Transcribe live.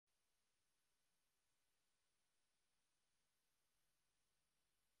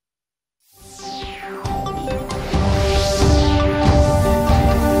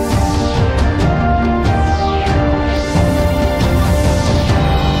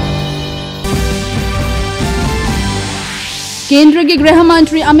केंद्र के गृह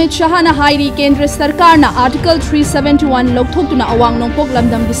मंत्री अमित शाह ने हाईरी केंद्र सरकार ने आर्टिकल 371 लौथोक्तुना अवांग नोंपोक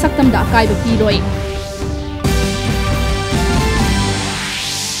लमदम की सक्तम दा अकायब पीरोई।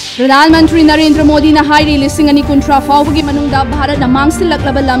 प्रधानमंत्री नरेंद्र मोदी ने हाईरी लिसिंग अनि कुंट्रा फाउबगी मनुंगदा भारत न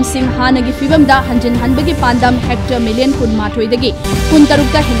मांगसिलक्लब लमसिंग हानगी फिबमदा हंजिन हनबगी पांदम हेक्टर मिलियन कुन माथोइदगी कुन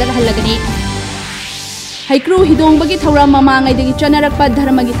तरुक्ता हेंगरहल्लगनी। हैक्रू हिदोंबगी थौरम ममांगैदगी चनरकपा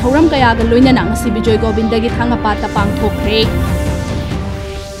धर्मगी थौरम कयागा लोइनना ngasi बिजोय गोविंदगी थांगापाता पांगथोखरे।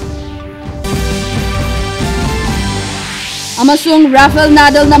 अमसुंग राफेल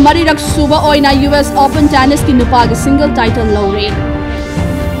नाडल ना मरीरक सुबा ओइना US ओपन टेनिस की नुपागी single title लौरे।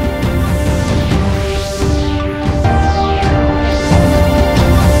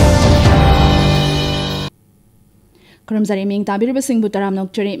 खरमजारी Ming ताबिरब Singh बुतराम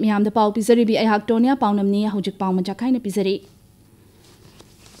नोक्चरे मियाम the पाउ पिजरी बि अहाक टोनिया पाउनमनी हौजिक पाउ मजाखाइन पिजरी।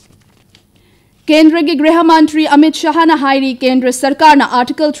 केंद्र के गृह मंत्री अमित शाह ने हाईरी केंद्र सरकार ने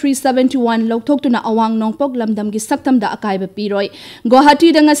आर्टिकल 371 लौथोक्तुना अवांग नोंपोक लमदम की सक्तम दा अकायब पीरोई।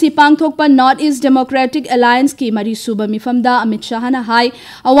 Guwahati दंगसी पांगथोकपा north east democratic alliance की मरी सुबा मिफमदा अमित शाह ने हाई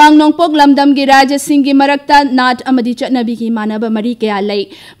अवांग नोंपोक लमदम की राज्य सिंह की मरक्ता नाट अमदी चटनबी की मानब मरी कया लई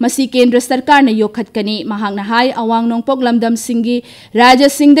मसी केंद्र सरकार ने योखतकनी। महांगना हाई अवांग नोंपोक लमदम सिंह की राज्य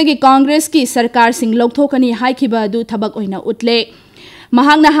सिंह की कांग्रेस की सरकार सिंह लौथोकनी हाईखिबा अदु थबक ओइना उतले।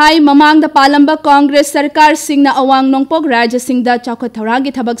 महांगना हाई ममांग द पालंबा कांग्रेस सरकार सिंह ना अवांग नोंपोक राज्य सिंह दा चौखत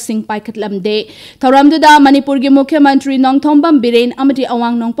थौरांगी थबक सिंह पाइखतलमदे। थौरमदुदा मणिपुर के मुख्यमंत्री नोंगथोंबम बिरेन अमदी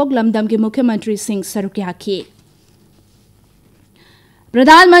अवांग नोंपोक लमदम के मुख्यमंत्री सिंह सरुक याखी।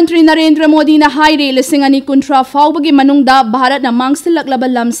 प्रधानमंत्री नरेंद्र मोदी ने हाईरे लिसिंग अनि कुंट्रा फाउबगी मनुंगदा भारत न मांगसिलक्लब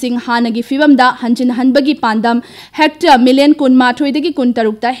लमसिंग हानगी फिबमदा हंजिन हनबगी पांदम हेक्टर मिलियन कुन माथोइदगी कुन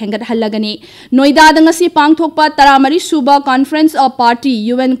तरुक्ता हेंगरहल्लगनी। नोइदा दंगसी पांगथोकपा तरामरी सुबा conference of party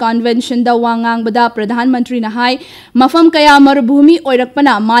UN convention दा वांगांगबदा प्रधानमंत्री ने हाई मफम कया मरुभूमि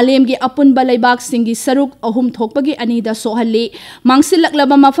ओइरकपना मालेम की अपुनबा लैबाक सिंगी सरुक अहुम थोकपगी अनीदा सोहल्ली।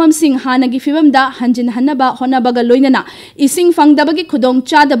 मांगसिलक्लब मफम सिंग हानगी फिबमदा हंजिन हनबा होनबगा लोइनना इसिंग फंगदबगी खुदोंग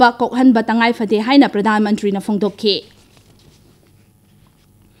चादबा कोहनबा तंगाई फदे हाइना प्रधानमंत्री ने फोंदोखे।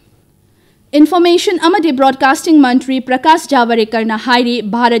 इन्फॉर्मेशन अमदी ब्रॉडकास्टिंग मंत्री प्रकाश जावड़ेकर ने हाईरी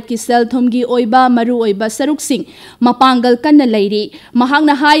भारत की सेलथुमगी ओइबा मरु ओइबा सरुकसिंग मपांगल कन्न लैरी।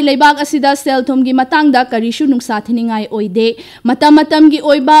 महांगना हाई लैबाक असिदा सेलथुमगी मतांगदा करिशु नुंगसाथिनिंगाई ओइदे। मतम मतमगी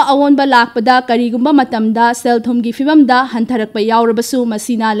ओइबा अवोनबा लाकपदा करिगुंबा मतमदा सेलथुमगी फिबमदा हंथरकपा यावरबसु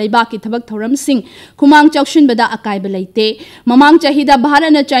मसीना लैबाकी थबक थौरमसिंग खुमांग चौक्षिनबदा अकायबा लैते। ममांग चाहिदा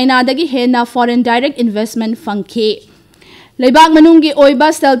भारत न चाइनादगी हेना फॉरेन डायरेक्ट इन्वेस्टमेंट फंखे। लैबाक मनुंगी ओइबा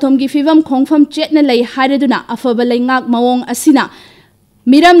सेलथुमगी फिवम खोंगफम चेटना लೈ हाइरदुना अफबा लैंगाक मवोंग असिना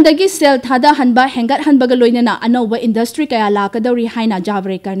मिरमदगी सेल थादा हनबा हेंगत हनबगा लोइनना अनौबा इंडस्ट्री कया लाकदौरी हाइना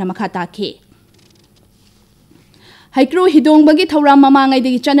जावड़ेकर न मखा ताखे। हैक्रू हिदोंबगी थौराम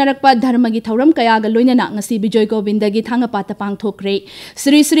ममांगैदगी चनरकपा धर्मगी थौरम कयागा लोइनना ngasi बिजोय गोविंदगी थांगापाता पांगथोकरे।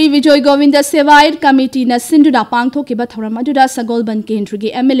 श्री श्री विजय गोविंद सेवायत कमिटी न सिंधुना पांगथोकिबा थौरम अदुदा सगोलबन केंद्र के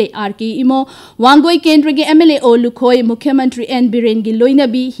MLA RK इमो वांगोई केंद्र के MLA ओ लुखोई मुख्यमंत्री N बिरेन गी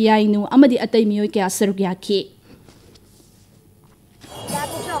लोइनबी हियाइनु अमदी अतै मियोय कया सरुक याखी।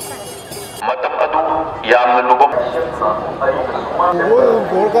 मतम अदु यामन लुबो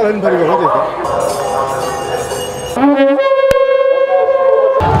गोरका हन भरी हो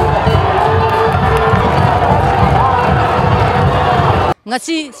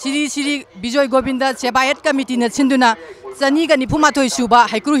ngasi siri siri bijoy govinda sebayat committee na sinduna chani ga nifumathoi suba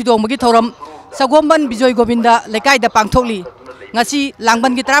haikru hidongmagi thoram sagomban bijoy govinda lekai da pangthokli ngasi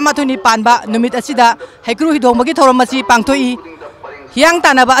langban gi 13 ni panba numit asida haikru hidongmagi thoram asi pangthoi hiang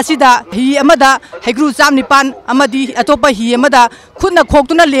tanaba asida hi amada haikru cham nipan amadi atopa hi amada khutna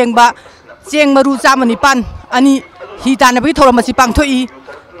khoktuna lengba cheng maru cham nipan ani hi tanabagi thoram asi pangthoi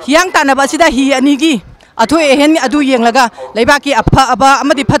hiang tanaba asida hi anigi अथोय एहन अदु येंगलगा लैबाकी अफा अबा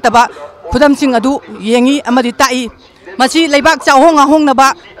अमदि फतबा खुदमसिंग अदु येंगी अमदि ताई मसी लैबाक चाहोंग ahoंगनबा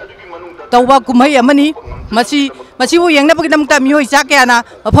तौबा कुमहै अमनी मसी मसीबु येंगनबगी दमता मियोय चाक्याना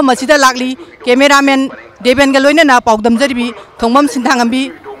मफम मसीदा लागली cameraman Deven गा लोइनना पाउदम जरिबी थोंगमम सिंथांगंबी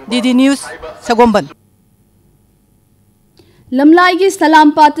DD news सगोंबन। लमलाई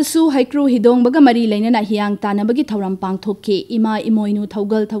सलामपातसु हैक्रू हिदोंबगा मरी लेना हियांग तानबगी थौरम पांगथोके। इमा इमोइनु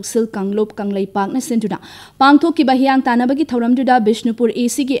थौगल थौसिल कंगलोप कंगलैपाकना सिंधुना पांगथोकिबा हियांग तानबगी थौरमदुदा बिष्णुपुर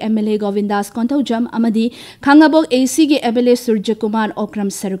AC के MLA गोविंदास कोंथौजम अमदी खांगाबोग AC के MLA सूर्य कुमार ओक्रम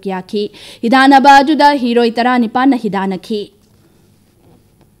सरुक याखी। हिदानाबादुदा हिरोय 19 हिदानखी।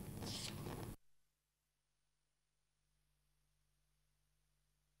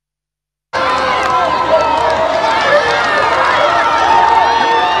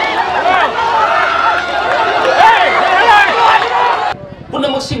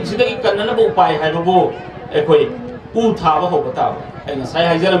 ꯀꯔꯝꯕ ꯎꯄꯥꯏ ꯍꯥꯏꯕꯕꯨ ꯑꯩꯈꯣꯏ ꯎ ꯊꯥꯕ ꯍꯧꯕ ꯇꯥꯕ ꯑꯩ ꯉꯁꯥꯏ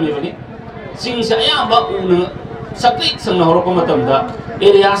ꯍꯥꯏꯖꯔꯝꯃꯤꯕꯅꯤ ꯆꯤꯡꯁꯦ ꯑꯌꯥꯝꯕ ꯎꯅ ꯁꯛꯇꯤꯛ ꯁꯪꯅ ꯍꯧꯔꯛꯄ ꯃꯇꯝꯗ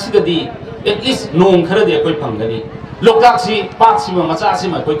ꯑꯦꯔꯤꯌꯥꯁꯤꯗꯗꯤ ꯑꯦꯠꯂꯤꯁ ꯅꯣꯡ ꯈꯔꯗꯤ ꯑꯩꯈꯣꯏ ꯐꯪꯒꯅꯤ ꯂꯣꯛꯇꯥꯛꯁꯤ ꯄꯥꯠꯁꯤꯃ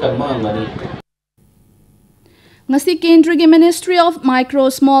ꯃꯆꯥꯁꯤꯃ ꯑꯩꯈꯣꯏ ꯀꯟꯕ ꯉꯝꯒꯅꯤ Ngasi Kendrigi Ministry of Micro,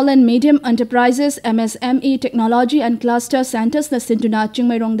 Small and Medium Enterprises MSME Technology and Cluster Centers na sinduna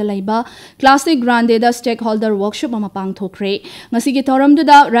Chingmairong da laiba Classic Grande da Stakeholder Workshop ama pangthokre. Ngasi gi thoramdu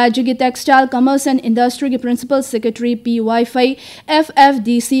da Rajya gi Textile Commerce and Industry gi Principal Secretary P Wi-Fi,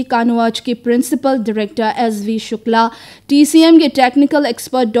 FFDC Kanuaj ki Principal Director SV Shukla, TCM gi Technical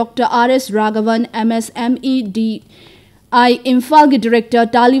Expert Dr. RS Raghavan, MSME IMPHAL gi Director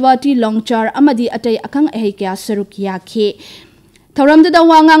Taliwati Longchar amadi atai akang ehai kya sarukya khe. Thoramda da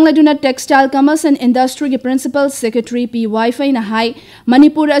wangang laduna Textile Commerce and Industry gi Principal Secretary P Wi-Fi na hai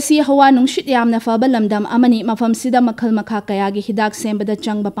Manipur asi hawa nungshit yamna faba lamdam amani mafam sida makhal makha kaya gi hidak sembada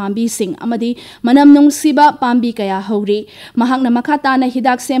changba pambi sing amadi manam nungsiba pambi kaya hauri mahang na makha ta na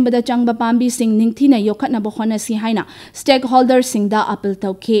hidak sembada changba pambi sing ningthina yokhat na bokhona si haina stakeholder sing da appeal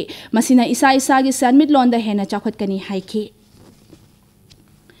tawkhe masina isa isa gi sanmit lon da hena chakhat kani haikhe.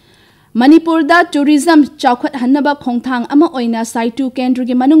 Manipur da tourism chawkhat hannaba khongthang ama oina saitu kendru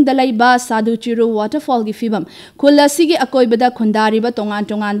gi manung dalai ba sadu chiru waterfall gi fibam khulasi gi akoibada khundari ba tongan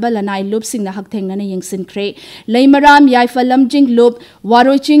tongan ba lanai loop sing na haktheng na yengsin khre leimaram yaifalam jing loop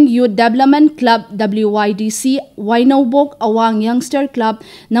waroching youth development club WYDC wainobok awang youngster club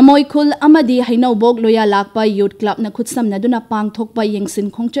namoi khul amadi hainobok loya lakpa youth club na khutsam na duna pangthok ba yengsin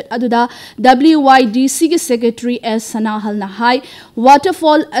khongchat aduda WYDC gi secretary S Sanahal na hai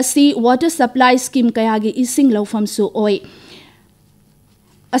waterfall asi water supply scheme kaya gi ising lawfam su oi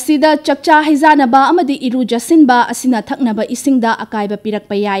asida chakcha hizana ba amadi iru jasin ba asina thakna ba ising da akai ba pirak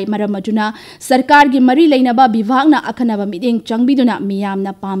payai maramaduna sarkar gi mari leina ba bivhag na akhana ba mideng changbiduna miyam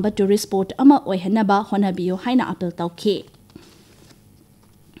na pamba tourist spot ama oihana ba honabiyo haina appeal tawkhe.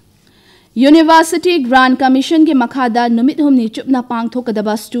 University Grant Commission के मखादा नुमित humni chupna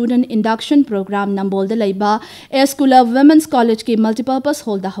pangthokadaba student induction program nambol da laiba Escula Women's College के multipurpose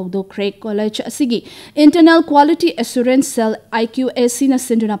hall da hawdokre college asigi internal quality assurance cell IQAC na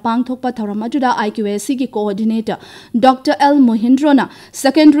sinduna pangthokpa thoram ajuda IQAC की coordinator Dr. L Mohindrona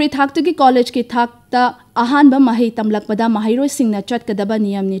secondary thakta की college के thakta ahanba mahai tamlakpada mahairoi singna chatkadaba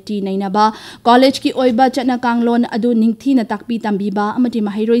niyam niti nainaba college ki oiba chana kanglon adu ningthi na takpi tambiba amati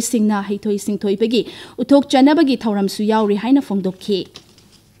mahairoi singna haithoi singthoi pegi uthok chanabagi thoram su yauri haina phongdokhe.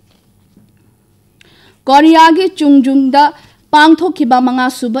 Korea gi chungjungda pangthokhiba manga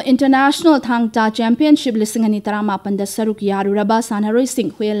suba international thangta championship lisingani tarama panda saruk yaruraba sanharoi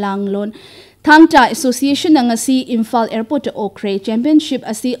sing hwelanglon Thangta Association ngasi Imphal Airport Okre Championship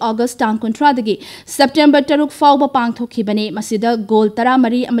asi August tang kontra dagi September taruk fawba pangthokhibani masida gold tara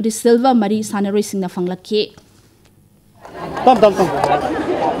mari amadi silver mari sanaroi singna fanglakhe.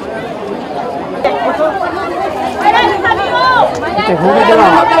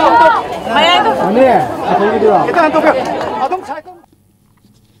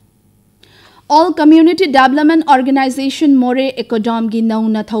 All Community Development Organization More Ekodom gi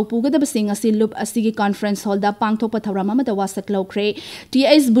nauna thaupuga da basing asi loop asigi conference hall da pangthokpa thawram amada wasak lokre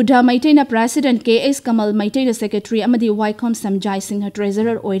TS Buddha Maitai na President KS Kamal Maitai na Secretary amadi Wycom Samjai Singh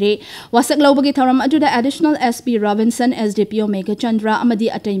Treasurer oire wasak lobagi thawram ajuda Additional SP Robinson SDPO Mega Chandra amadi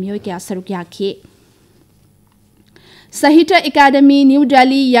ataimyo kya sarukya khe. Sahitya Academy New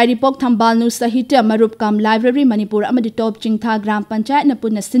Delhi Yaripok Thambalnu Sahitya Marupkam Library Manipur amadi Top Chingtha Gram Panchayat na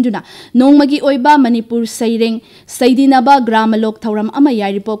punna sinduna nongmagi oiba Manipur Saireng Saidinaba Gramalok Thawram ama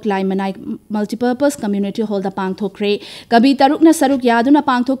Yaripok Lai Manai Multipurpose Community Hall da pangthokre kabi taruk na saruk yaduna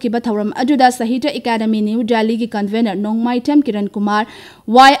pangthokiba thawram ajuda Sahitya Academy New Delhi gi convener Nongmaitem Kiran Kumar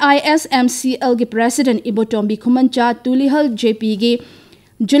YISMCL gi President Ibotombi Khumancha Tulihal JP gi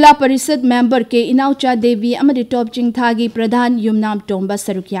Jila Parisad member ke Inaucha Devi amadi Top Chingthagi Pradhan Yumnam Tomba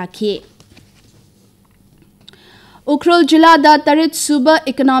Sarukya khe. Ukhrul Jila da Tarit Suba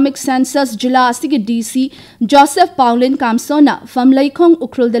Economic Census Jila asigi DC Joseph Paulin Kamsona Famlaikong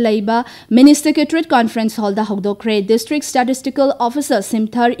Ukhrul da Laiba Mini Secretariat Conference Hall da Hogdokre District Statistical Officer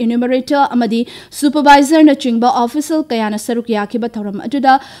Simthar Enumerator amadi Supervisor na Chingba Official Kayana Sarukya khiba thoram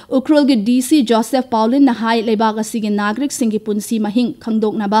ajuda Ukhrul gi DC Joseph Paulin na hai Laiba asigi Nagrik Singi Punsi Mahing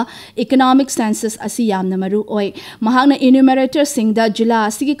Khangdoknaba Economic Census asi yamna maru oi mahakna Enumerator Singda Jila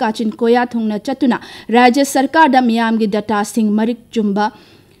asigi Kachin Koya thungna chatuna Rajya Sarkar da miyam gi data sing marik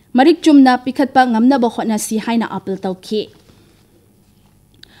chumna pikhatpa ngamna ba khotna si haina appeal tawkhe.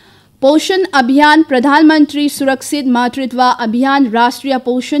 पोषण अभियान प्रधानमंत्री सुरक्षित मातृत्व अभियान राष्ट्रीय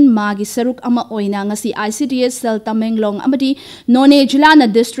पोषण माह की सरुक अमा ओइना ngasi ICDS सेल तमेंगलोंग अमदी नोने जिला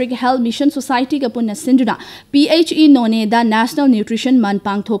डिस्ट्रिक्ट हेल्थ मिशन सोसाइटी का पुन्ना सिंजुना PHE नोने दा नेशनल न्यूट्रिशन मन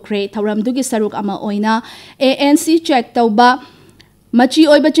पांगथोखरे थौरमदुगी सरुक अमा ओइना ANC चेक तौबा मची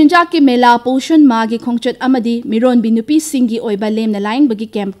ओइबा चिंजाक के मेला पोषण माह की खोंगचत अमदी मिरोन बिनुपी सिंगी ओइबा लेमना लाइंग बगी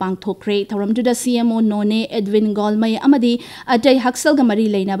कैंप पांगथोखरे थौरमदुदा CMO नोने एडविन गोलमय अमदी अटै हक्सल गमरी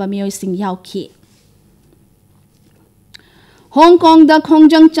लेनाबा मियोय सिंग यावखी हांगकांग दा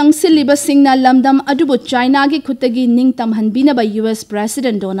खोंगजंग चंगसिलिबा सिंगना लमदम अदुबु चाइना की खुतगी निंगतम हनबिनबा US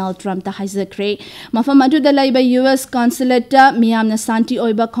प्रेसिडेंट डोनाल्ड ट्रम्प ता हाइजखरे मफम अदुदा लाइबा US कॉन्सुलेट ता मियामना शांति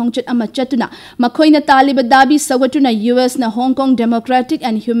ओइबा खोंगचत अमा चतुना मखोइना तालिबा दाबी सवटुना US ना Hong Kong democratic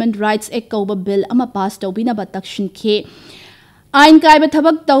and human rights act कौबा bill अमा पास तौबिनबा तक्षिनखे आइन कायबा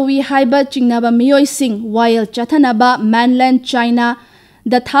थबक तौवी हाइबा चिंगनाबा मियोय सिंग vial चथनबा mainland China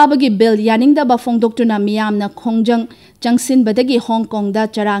the थाबगी bill यानिंगदबा फोंगदोक्तुना मियामना खोंगजंग चंगसिनबदगी Hong Kong दा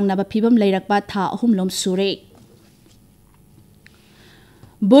चरांगनाबा फिबम लैरकबा था अहुमलोम सुरे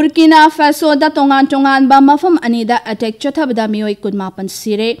बुर्किना फासो दा तोंगान बा मफम अनिदा अटैक चथबदा मियोय कुदमापन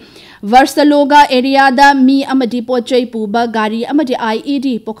सिरे वर्सलोगा एरिया दा मी अमदी पोचै पुबा गाड़ी अमदी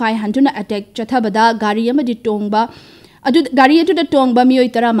IED पोखाय हंटुना अटैक चथबदा गाड़ी अमदी टोंगबा गाड़ी अदुदा टोंगबा मियोय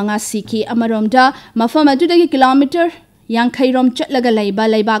तरा मंगा सिखी अमरोमदा मफम अदुदगी किलोमीटर यांखैरोम चटलगा लैबा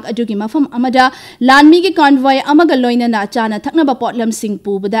लैबाक अदुगी मफम अमदा लानमी की कॉन्वॉय अमगा लोइनना चाना थकनबा पोटलम सिंग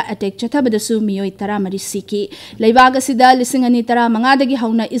पुबदा अटैक चथबदसु मियोय तरा मरी सिकी लैबाक असिदा लिसिंग अनि तरा मंगादगी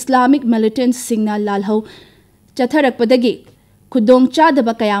हौना इस्लामिक मिलिटेंट सिंगना लालहौ चथरकपदगी खुदोंग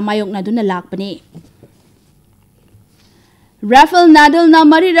चादबा कया मायोकनादुना लाकपने राफेल नाडल ना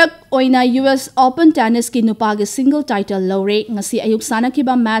मरीरक ओइना US ओपन टेनिस की नुपागे single title लौरे ngasi ayuk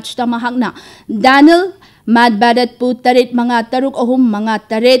sanakhiba match ta mahakna Daniel Medvedev pu tarit manga taruk ahum manga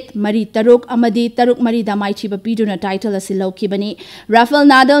taret mari taruk amadi taruk mari da maithiba piduna title asi laukibani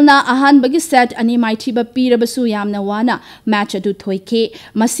Rafael Nadal na ahan bagi set ani maithiba pirabasu yamna wana match adu thoike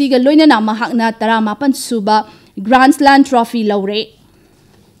masiga loina na mahakna 18 suba Grand Slam trophy laure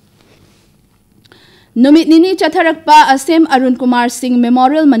Numit nini chatharakpa Asem Arun Kumar Singh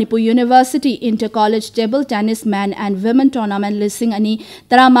Memorial Manipur University Inter College Table Tennis Man and Women Tournament listing ani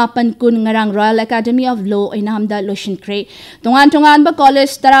 18 kun ngarang Royal Academy of Law inamda lotion kre tongan ba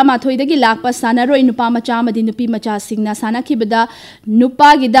college 13 dagi lakpa sanaroi nupa macha amadi nupi macha singna sanakhibada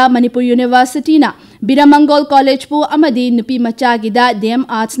nupa gida Manipur University na Biramangol College pu amadi nupi macha gida DM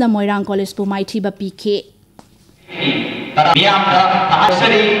Arts na Moirang College pu maithi ba PK Miyamda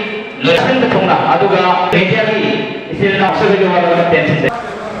tahasari lotion thongna aduga mediali isilna oxygen wala tension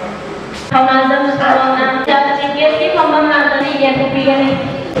Hamanam sarona chaptinge si pamana ni ya kupigani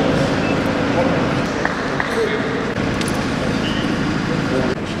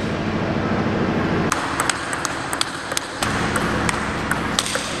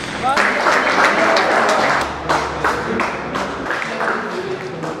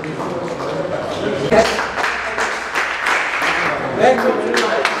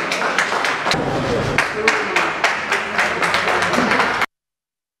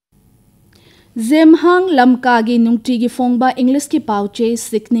Zemhang Lamkagi Nungtigi Fongba English ki pauche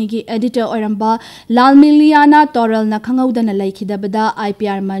Sikni ki editor oramba Lalmiliana Toral na Kangaudana Laikidabada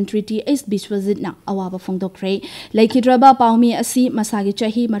IPR Mantri TS Bishwazit na Awaba Fongdokre Laikidraba Paumi Asi Masagi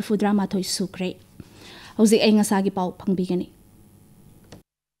Chahi Marfudra Matoi Sukre Hausi ay ngasagi pau pangbigani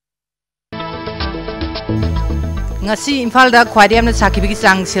ngasi imphal da khwaidam na sakibigi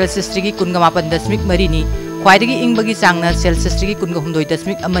sang Celsius gi kunga 8.3 marini khwaidagi ingbagi sang na Celsius gi kunga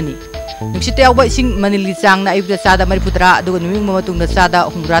 8.3 amani nuksite awba sing manili sang na ayuda sada mariputra aduga numing mamatung na sada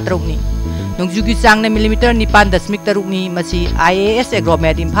 103 ni nungjugi sang na millimeter 9.3 ni masi IAS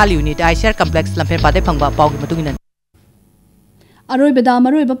Agromed Imphal Unit ICR Complex lamper pade phangba pawgi matunginan Aroi beda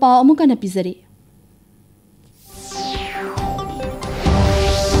maroi ba paw amuka na pizari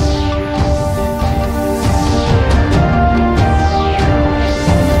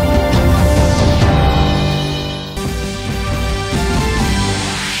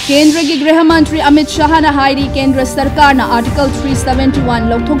केंद्र की गृह मंत्री अमित शाह ने हाईरी केंद्र सरकार ने article 371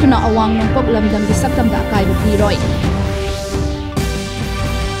 लौथोकना अवांग नोंपक लमदम की सक्तमदा कायब पीरोय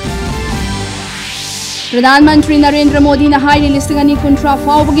प्रधानमंत्री नरेंद्र मोदी ने हाईरी लिस्टिंगनी कुंट्रा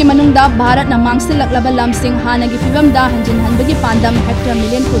फावगी मनुंगदा भारत न मांगसिलकलब लमसिंग हानगी फिबमदा हंजिन हनबगी पांदम Hector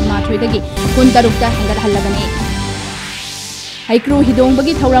million कुदमाथोयदगी कुंतरुक्ता हेंगरहल्लगनी Haikru hidong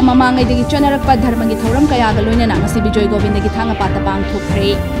bagi thauram mamangai degi chanarakpa dharmangi thauram kayaga loinana ngasi Bijoy Govindagi thanga patapang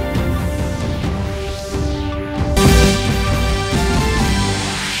thukre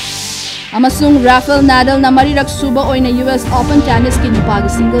Amasung Rafael Nadal na marirak suba oina US Open Tennis ki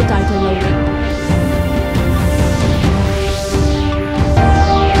nupagi single title lawri.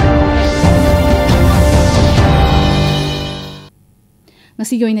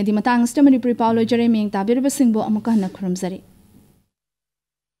 Ngasi yoina di matang sta Manipuri Pao lo jare meng tabir basingbo amukah na khurumzari.